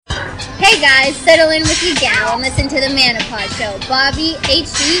Hey guys, settle in with your gal and listen to the Manapod Show. Bobby,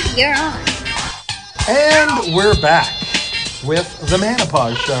 HD, you're on. And we're back with the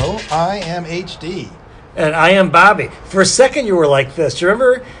Manapod Show. I am HD. And I am Bobby. For a second you were like this. Do you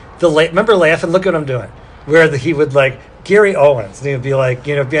remember remember Laugh and Look what I'm doing? Where he would like Gary Owens, and he would be like,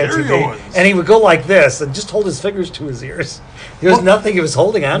 be on Gary TV, Owens. and he would go like this and just hold his fingers to his ears. There was nothing he was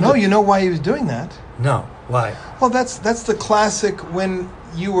holding on to. No, you know why he was doing that? No, why? Well, that's the classic when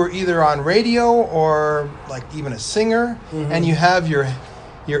you were either on radio or like even a singer, and you have your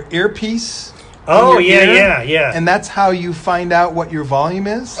earpiece. Oh, in your ear, yeah. And that's how you find out what your volume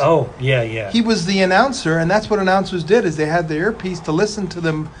is. Oh, yeah. He was the announcer, and that's what announcers did, is they had the earpiece to listen to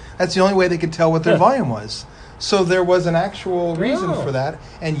them. That's the only way they could tell what their volume was. So there was an actual reason for that.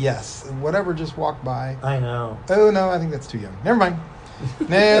 And yes, whatever just walked by. I know. Oh, no, I think that's too young. Never mind.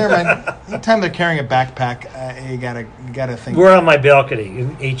 Anytime they're carrying a backpack, you gotta think. We're on my balcony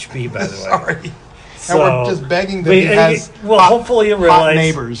in HB, by the way. Sorry. So, and we're just begging that he has hopefully you realize hot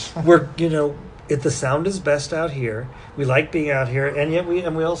neighbors. We're, if the sound is best out here, we like being out here, and yet we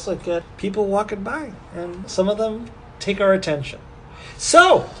also get people walking by, and some of them take our attention.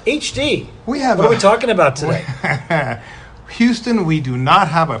 So, HD, what are we talking about today? Houston, we do not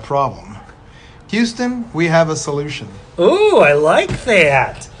have a problem. Houston, we have a solution. Ooh, I like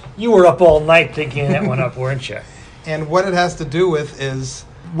that. You were up all night thinking that one up, weren't you? And what it has to do with is,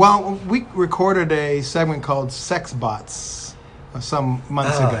 we recorded a segment called Sex Bots some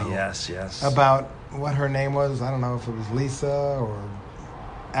months ago. Yes. About what her name was. I don't know if it was Lisa or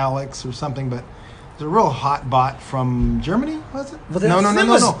Alex or something, but it's a real hot bot from Germany, was it? Well,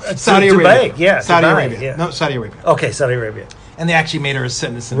 no. Saudi Arabia. Yeah, Saudi Dubai, Arabia. Yeah. No, Saudi Arabia. Okay, Saudi Arabia. And they actually made her a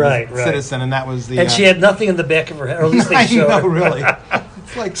citizen. Right. And that was the... And she had nothing in the back of her head, or at least they showed. I know, really.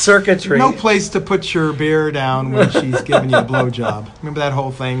 It's like circuitry. No place to put your beer down when she's giving you a blowjob. Remember that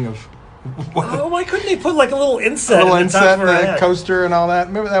whole thing of... why couldn't they put like a little inset in the top of her head? Coaster and all that?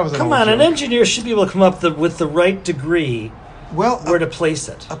 Remember that was Come on, an engineer should be able to come up with the right degree where to place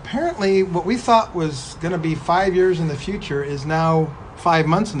it. Apparently, what we thought was going to be 5 years in the future is now 5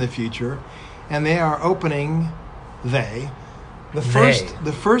 months in the future, and they are opening the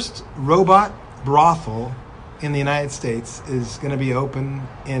first robot brothel in the United States is going to be open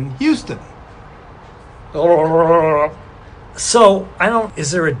in Houston. So,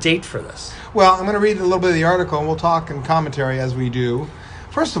 is there a date for this? Well, I'm going to read a little bit of the article, and we'll talk in commentary as we do.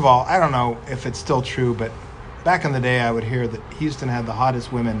 First of all, I don't know if it's still true, but back in the day, I would hear that Houston had the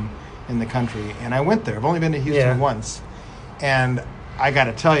hottest women in the country, and I went there. I've only been to Houston once, and I got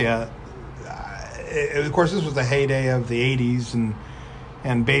to tell you, of course, this was the heyday of the 80s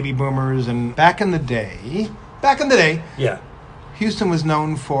and baby boomers, and back in the day, yeah, Houston was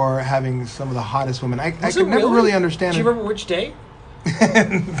known for having some of the hottest women. I could never really understand. Do you remember which day?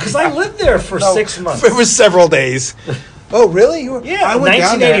 Because I lived there for 6 months. It was several days. Oh, really? Yeah, I went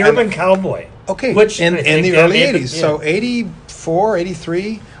 1980 Urban Cowboy. Okay, which in the early 80s. Yeah. So 84,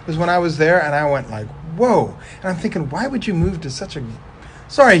 83 was when I was there, and I went like, whoa. And I'm thinking, why would you move to such a...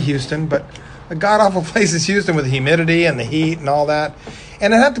 Sorry, Houston, but a god-awful place is Houston with the humidity and the heat and all that.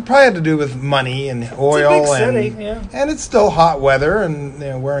 And it probably had to do with money and oil. It's a big city, yeah. And it's still hot weather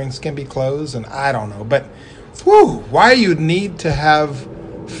and wearing skimpy clothes, and I don't know. But, why you'd need to have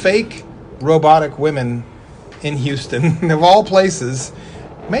fake robotic women in Houston, of all places.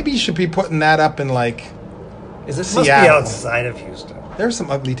 Maybe you should be putting that up in, like, Seattle. Must be outside of Houston. There's some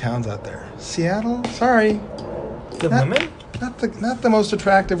ugly towns out there. Seattle? Sorry. Women? Not the most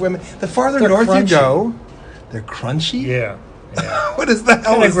attractive women. The farther north you go, they're crunchy. Yeah. What is the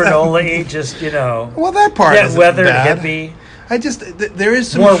hell? Kind of granola-y, just, Well, that part that isn't weathered bad. hippie. There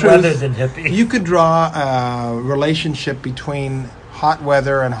is some more truth. weather than hippie. You could draw a relationship between hot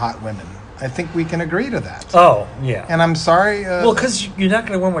weather and hot women. I think we can agree to that. Oh, yeah. And I'm sorry. Because you're not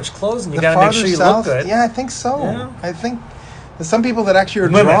going to wear much clothes, and you got to make sure you look good. Yeah, I think so. Yeah. I think there's some people that actually are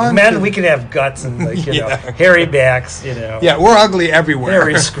Women, drawn men, to... we can have guts and hairy backs, Yeah, we're ugly everywhere.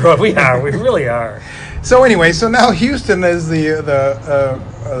 Hairy scrub. We are. We really are. So anyway, now Houston is the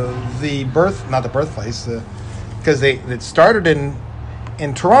birthplace, because it started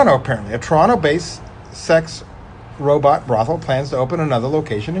in Toronto apparently. A Toronto-based sex robot brothel plans to open another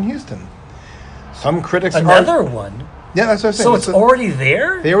location in Houston. Some critics another one. Yeah, that's what I'm saying. So it's already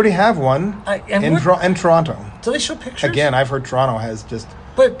there. They already have one in Toronto. Do they show pictures? Again, I've heard Toronto has just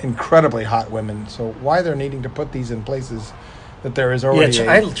incredibly hot women. So why they're needing to put these in places that there is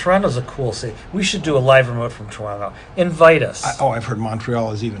already Toronto's a cool city. We should do a live remote from Toronto. Invite us. I've heard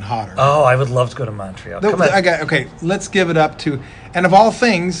Montreal is even hotter. Oh, I would love to go to Montreal. Come on. Okay, let's give it up to... And of all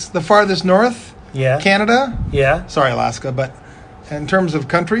things, the farthest north, yeah, Canada. Yeah. Sorry, Alaska, but in terms of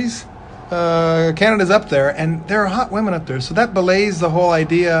countries, Canada's up there, and there are hot women up there. So that belays the whole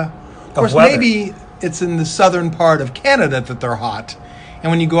idea. Of course, weather. maybe it's in the southern part of Canada that they're hot. And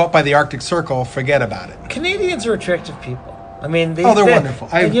when you go up by the Arctic Circle, forget about it. Canadians are attractive people. I mean, they're wonderful.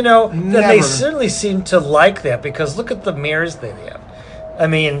 And they certainly seem to like that because look at the mayors they have. I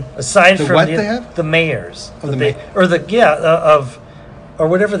mean, aside from what they have? The mayors, or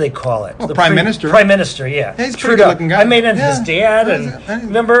whatever they call it. Well, the Prime Minister. Prime Minister, yeah. He's a pretty good-looking guy. I made his dad, and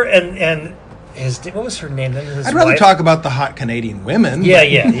remember, and his what was her name? Then his I'd rather wife? talk about the hot Canadian women.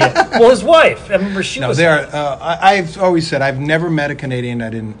 Yeah. Well, his wife. I remember she was. No, they are. I've always said I've never met a Canadian I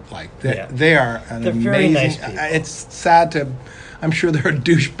didn't like. They are an They're amazing. very nice people. It's sad to. I'm sure there are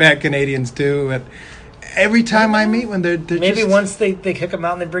douchebag Canadians too, but every time I meet one, they're maybe just, once they kick them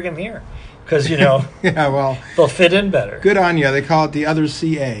out and they bring them here because yeah, well, they'll fit in better. Good on you. They call it the other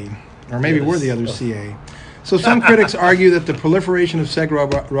CA, or maybe we're the other CA. So some critics argue that the proliferation of sex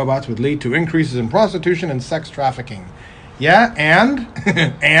robots would lead to increases in prostitution and sex trafficking. Yeah, and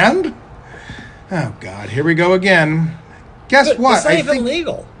and oh God, here we go again. Guess what? It's not even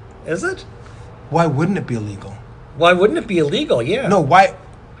legal, is it? Why wouldn't it be illegal? Why wouldn't it be illegal? Yeah. No, why?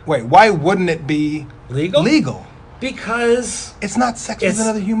 Wait, why wouldn't it be legal? Legal. Because it's not sex with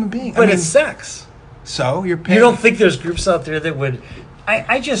another human being. But it's sex. So you're paying. You don't think there's groups out there that would... I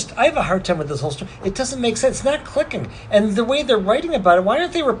have a hard time with this whole story. It doesn't make sense. It's not clicking. And the way they're writing about it, why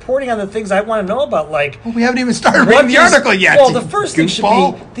aren't they reporting on the things I want to know about? Like, well, we haven't even started reading the article yet. Well, the first thing should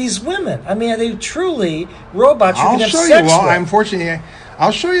be these women. I mean, are they truly robots you can have sex with?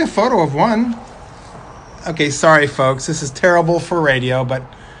 I'll show you a photo of one. Okay, sorry, folks. This is terrible for radio, but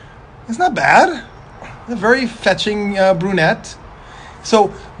it's not bad. A very fetching brunette.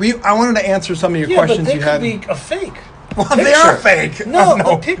 So I wanted to answer some of your questions you had. But they could be a fake. Well, they are fake. No,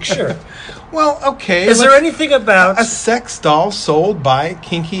 the picture. Well, okay. Is there anything about a sex doll sold by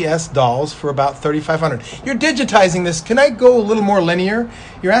Kinky S Dolls for about $3,500? You're digitizing this. Can I go a little more linear?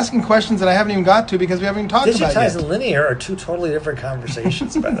 You're asking questions that I haven't even got to because we haven't even talked about it yet. Digitize and linear are two totally different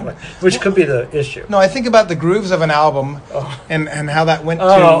conversations, by the way, which could be the issue. No, I think about the grooves of an album and how that went to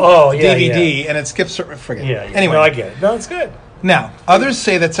DVD, and it skips. Forget. Yeah. Anyway, no, I get it. No, it's good. Now, others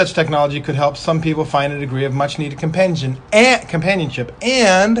say that such technology could help some people find a degree of much-needed companionship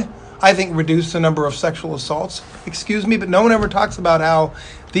and, I think, reduce the number of sexual assaults. Excuse me, but no one ever talks about how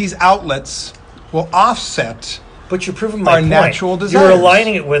these outlets will offset but you're proving my our point. natural desires. You're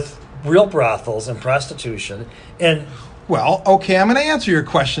aligning it with real brothels and prostitution. And well, okay, I'm going to answer your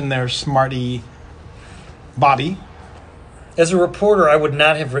question there, smarty Bobby. As a reporter, I would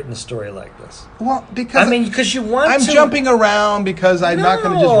not have written a story like this. Well, because you want I'm jumping around because I'm not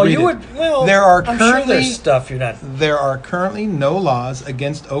going to just read it. Well, there are I'm currently sure there's stuff you're not. There are currently no laws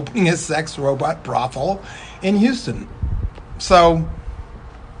against opening a sex robot brothel in Houston, so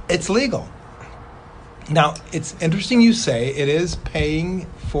it's legal. Now, it's interesting you say it is paying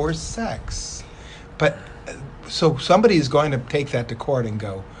for sex, but so somebody is going to take that to court and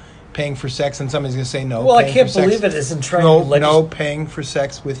go. Paying for sex, and somebody's going to say no. Well, I can't believe it isn't trying to... No paying for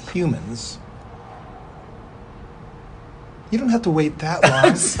sex with humans. You don't have to wait that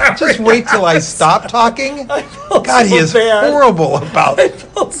long. Just wait till I stop talking. God, he is horrible about it. I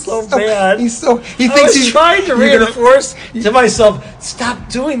felt so bad. He thinks I was trying to reinforce to myself, stop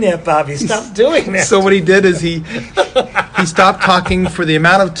doing that, Bobby. Stop doing that. So what he did is he stopped talking for the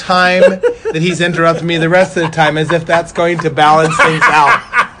amount of time that he's interrupted me the rest of the time, as if that's going to balance things out.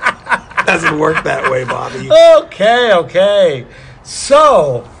 Doesn't work that way, Bobby. Okay.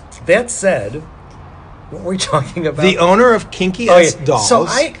 So, that said, what were we talking about? The owner of Kinky S Dolls. So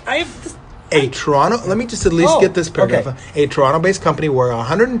I have a Toronto. Let me just at least get this paragraph. Okay. A Toronto-based company where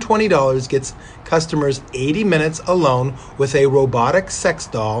 $120 gets customers 80 minutes alone with a robotic sex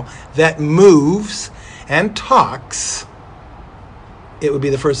doll that moves and talks. It would be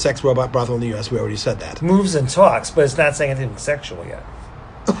the first sex robot brothel in the U.S. We already said that. Moves and talks, but it's not saying anything sexual yet.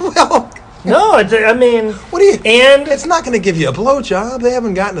 Well, no, I mean, what do you? And it's not going to give you a blowjob. They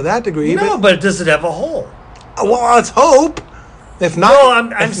haven't gotten to that degree. No, but does it have a hole? Well, let's hope. If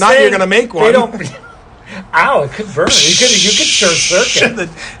not, I'm saying you're going to make one. They don't. Ow! It could burn. You could short circuit.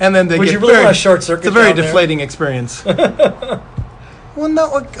 And then they would get you really want to short circuit? It's a very deflating experience. Well,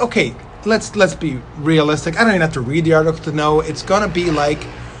 no. Okay, let's be realistic. I don't even have to read the article to know it's going to be like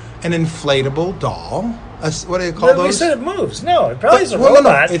an inflatable doll. What do you call those? We said it moves. No, it probably is a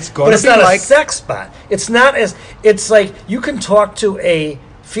robot. No. It's going to be not like a sex bot. It's not as. It's like you can talk to a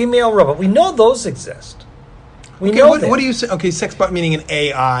female robot. We know those exist. We know that. What do you say? Okay, sex bot meaning an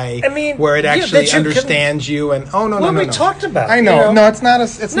AI. I mean, where it actually understands you and no. We talked about. I know. No, it's not.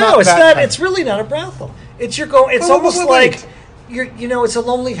 It's not. It's not. It's really not a brothel. It's your go. It's almost like. it's a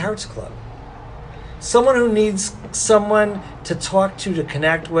Lonely Hearts Club. Someone who needs someone to talk to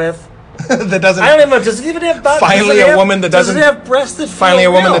connect with. That doesn't. I don't even know. Does it even have buttons? Finally, a woman that doesn't. Does it have breasts that feel Finally, a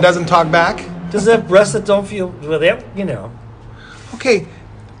woman real? that doesn't talk back. Does it have breasts that don't feel? Well, Okay,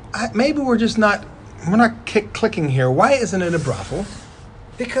 maybe we're just not. We're not clicking here. Why isn't it a brothel?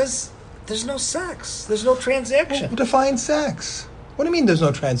 Because there's no sex. There's no transaction. Well, define sex. What do you mean there's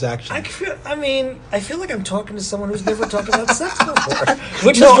no transaction? I feel like I'm talking to someone who's never talked about sex before.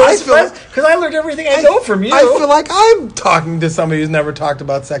 Which No, I is feel- because I learned everything I know from you. I feel like I'm talking to somebody who's never talked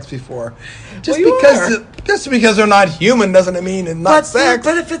about sex before. Just because they're not human doesn't mean it's not sex.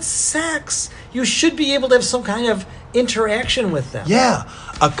 But if it's sex, you should be able to have some kind of interaction with them. Yeah,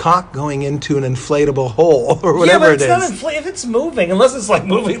 a cock going into an inflatable hole or whatever it is. Not if it's moving, unless it's like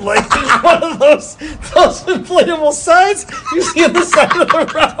moving like one of those inflatable signs you see on the side of the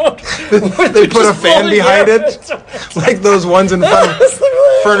road. They put a fan behind it, like those ones in front of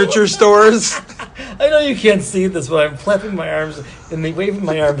furniture stores. I know you can't see this, but I'm flapping my arms and waving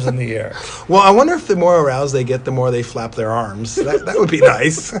my arms in the air. Well, I wonder if the more aroused they get, the more they flap their arms. That would be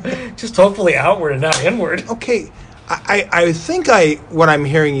nice. Just hopefully outward and not inward. Okay. I think what I'm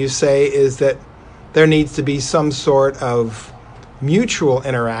hearing you say is that there needs to be some sort of mutual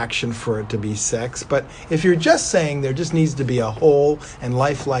interaction for it to be sex. But if you're just saying there just needs to be a hole and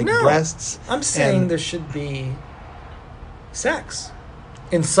lifelike breasts. I'm saying there should be sex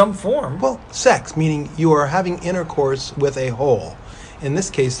in some form. Well, sex, meaning you are having intercourse with a hole. In this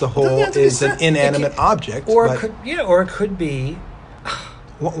case, the hole is an inanimate object. Or it could be...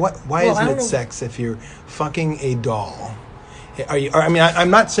 Why isn't it sex if you're fucking a doll? I'm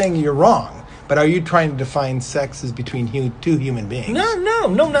not saying you're wrong, but are you trying to define sex as between two human beings?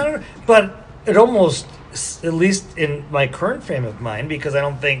 No. But it almost, at least in my current frame of mind, because I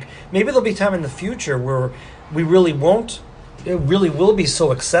don't think maybe there'll be time in the future where we really won't. It really will be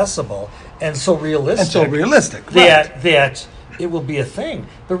so accessible and so realistic. That it will be a thing.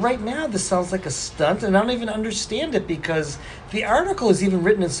 But right now, this sounds like a stunt, and I don't even understand it because the article is even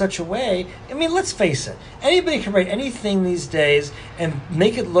written in such a way. I mean, let's face it. Anybody can write anything these days and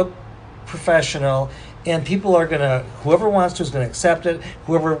make it look professional, and people are going to, whoever wants to is going to accept it,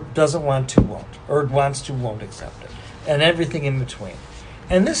 whoever doesn't want to won't, or wants to won't accept it, and everything in between.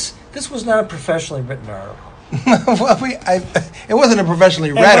 And this was not a professionally written article. Well, it wasn't a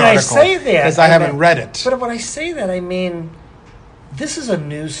professionally read article. I say that, because I haven't read it. But when I say that, I mean... This is a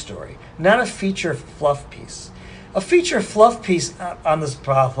news story, not a feature fluff piece. A feature fluff piece on this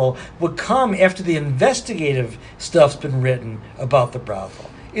brothel would come after the investigative stuff's been written about the brothel.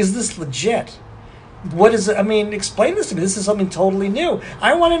 Is this legit? What is it? I mean, explain this to me. This is something totally new.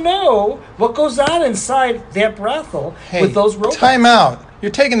 I want to know what goes on inside that brothel with those robots. Time out.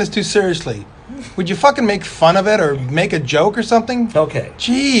 You're taking this too seriously. Would you fucking make fun of it or make a joke or something? Okay.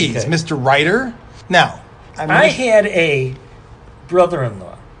 Jeez, okay. Mr. Writer. Now, I had a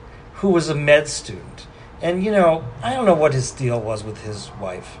brother-in-law who was a med student, and I don't know what his deal was with his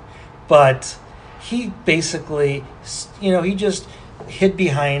wife, but he basically he just hid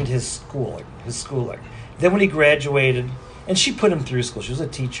behind his schooling. Then when he graduated, and she put him through school, she was a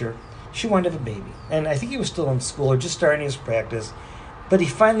teacher, she wanted to have a baby, and I think he was still in school or just starting his practice, but he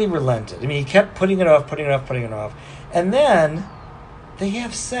finally relented. I mean, he kept putting it off, and then they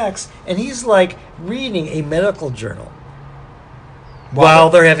have sex, and he's like reading a medical journal while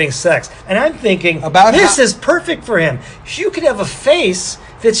they're having sex. And I'm thinking, this is perfect for him. You could have a face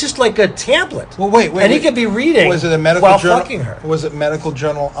that's just like a tablet. Well, wait. And he could be reading was it a medical while journal, fucking her. Was it medical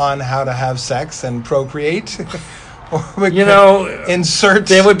journal on how to have sex and procreate? Insert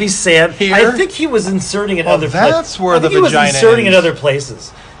that would be sad. Here? I think he was inserting it other places. That's where the vagina he was inserting it other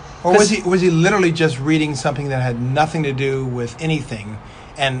places. Or was he literally just reading something that had nothing to do with anything?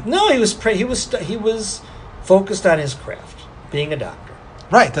 And no, he was focused on his craft, being a doctor.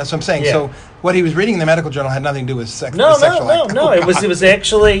 Right, that's what I'm saying. Yeah. So what he was reading in the medical journal had nothing to do with sex. No. Oh, it was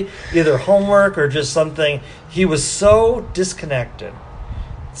actually either homework or just something. He was so disconnected.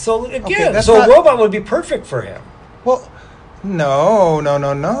 So again, a robot would be perfect for him. Well,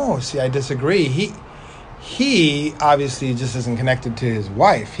 no. See, I disagree. He obviously just isn't connected to his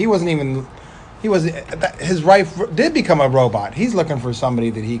wife. His wife did become a robot. He's looking for somebody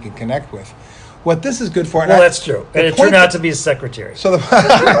that he could connect with. What this is good for... Well, that's true. And it turned out to be his secrecary. So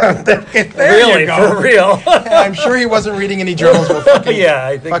really, for real. I'm sure he wasn't reading any journals or fucking,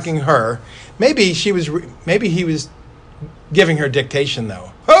 I think fucking her. Maybe he was giving her dictation,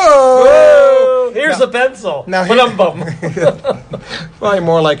 though. Oh! Here's a pencil. Now, probably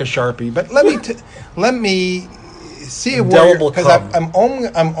more like a Sharpie. But let me see a word, because I'm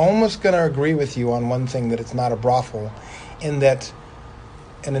almost going to agree with you on one thing, that it's not a brothel. in that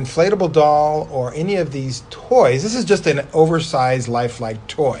an inflatable doll or any of these toys, this is just an oversized lifelike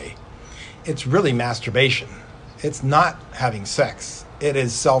toy. It's really masturbation. It's not having sex. It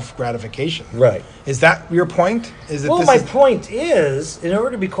is self-gratification. Right. Is that your point? Well, my point is, in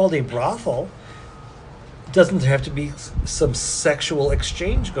order to be called a brothel, doesn't there have to be some sexual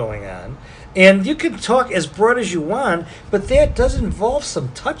exchange going on? And you can talk as broad as you want, but that does involve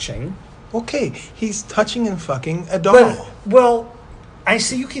some touching. Okay, he's touching and fucking a doll. Well, I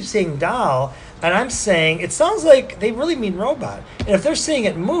see you keep saying doll, and I'm saying it sounds like they really mean robot. And if they're saying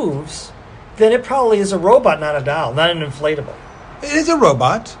it moves, then it probably is a robot, not a doll, not an inflatable. It is a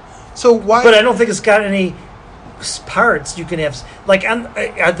robot. So why? But I don't think it's got any parts you can have. Like,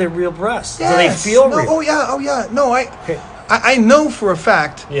 are they real breasts? Yes. Do they feel real? Oh yeah. No, I know for a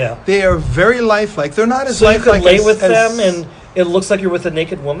fact. Yeah. They are very lifelike. They're not as so lifelike. So you can lay with them, and it looks like you're with a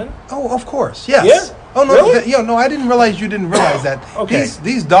naked woman. Oh, of course. Yes. Yeah. Oh no. Really? No. I didn't realize you didn't realize that. Okay.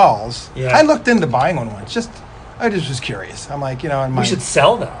 These dolls. Yeah. I looked into buying one once. I just was curious. I'm like, we should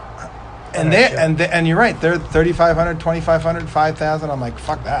sell them. And you're right. They're $3,500, $2,500, $5,000. I'm like,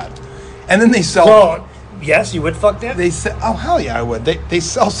 fuck that. And then they sell. Well, yes, you would fuck that. They sell. Oh hell yeah, I would. They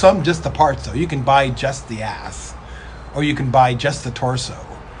sell some just the parts though. You can buy just the ass, or you can buy just the torso.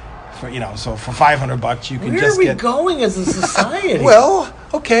 For so for $500 you can just get. Where are we going as a society? Well,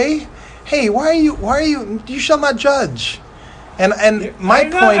 okay. Hey, why are you? You shall not judge. And my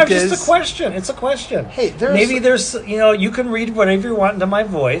point is just a question. It's a question. Hey, there's you can read whatever you want into my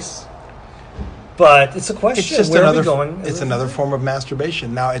voice. But it's a question. It's just Where are we going? It's another form of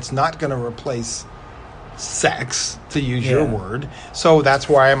masturbation. Now, it's not going to replace sex, to use your word. So that's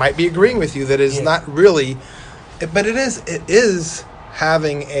why I might be agreeing with you that it's not really, but it is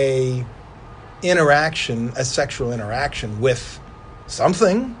having a sexual interaction with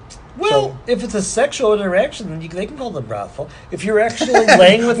something. Well, if it's a sexual interaction, then they can call them brothel. If you're actually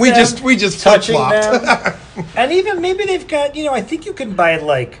laying with them, we just touching them, and even maybe they've got I think you can buy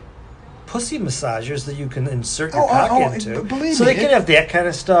like pussy massagers that you can insert your cock into. So they can have that kind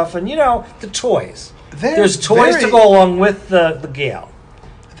of stuff. And, the toys. There's toys to go along with the gal.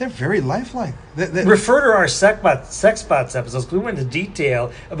 They're very lifelike. Refer to our Sex Bots episodes. We went into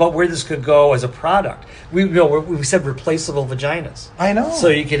detail about where this could go as a product. We said replaceable vaginas. I know. So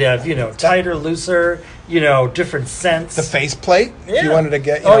you could have, tighter, looser, different scents. The faceplate. Yeah. If you wanted to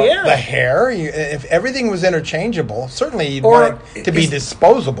get the hair. If everything was interchangeable, certainly you'd want it to be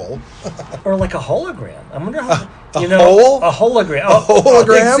disposable. Or like a hologram. I wonder how... A hologram? A hologram. A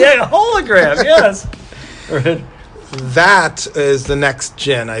hologram? Exactly. A hologram, yes. That is the next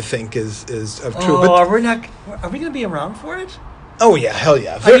gen, I think, is of true. Oh, are we going to be around for it? Oh yeah, hell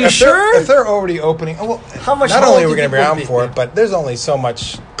yeah! Are you sure? If they're already opening, how much? Not only are we going to be around for it, but there's only so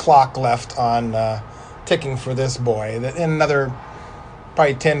much clock left on ticking for this boy that in another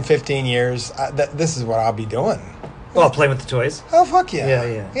probably 10, 15 years, this is what I'll be doing. Well, playing with the toys. Oh fuck yeah!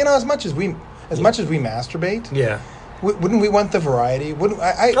 Yeah. As much as we masturbate. Yeah. Wouldn't we want the variety?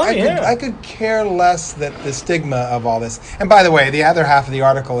 I could care less that the stigma of all this. And by the way, the other half of the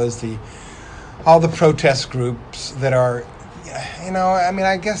article is all the protest groups that are,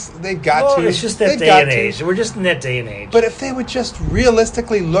 I guess they've got to. It's just that day and age. We're just in that day and age. But if they would just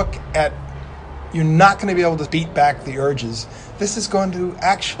realistically look at, you're not going to be able to beat back the urges. This is going to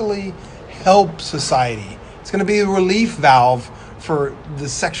actually help society. It's going to be a relief valve for the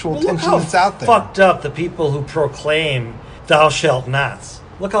sexual tension that's out there. Fucked up the people who proclaim thou shalt nots.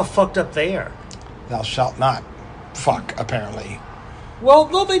 Look how fucked up they are. Thou shalt not fuck, apparently. Well,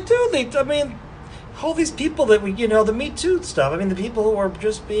 no, they do. All these people that the Me Too stuff. The people who are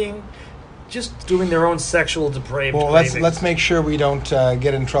just doing their own sexual depraved. Well, let's make sure we don't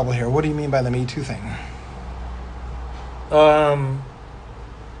get in trouble here. What do you mean by the Me Too thing?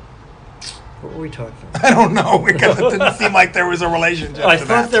 What were we talking about? I don't know, because it didn't seem like there was a relationship I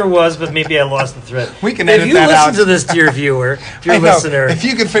thought there was, but maybe I lost the thread. We can edit that out. If you listen to this, dear viewer, dear listener, if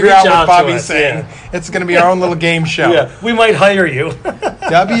you can figure out what Bobby's saying, it's going to be our own little game show. Yeah, we might hire you.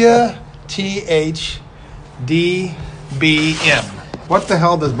 WTHDBM. What the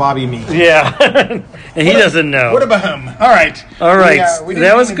hell does Bobby mean? Yeah, and he doesn't know. What about him? All right.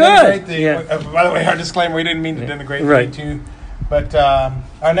 That was good. By the way, our disclaimer, we didn't mean to denigrate the Me Too. But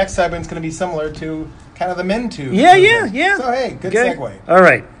our next segment is going to be similar to kind of the Men Too. Yeah. So, hey, good segue. All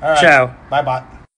right. Ciao. Bye-bye.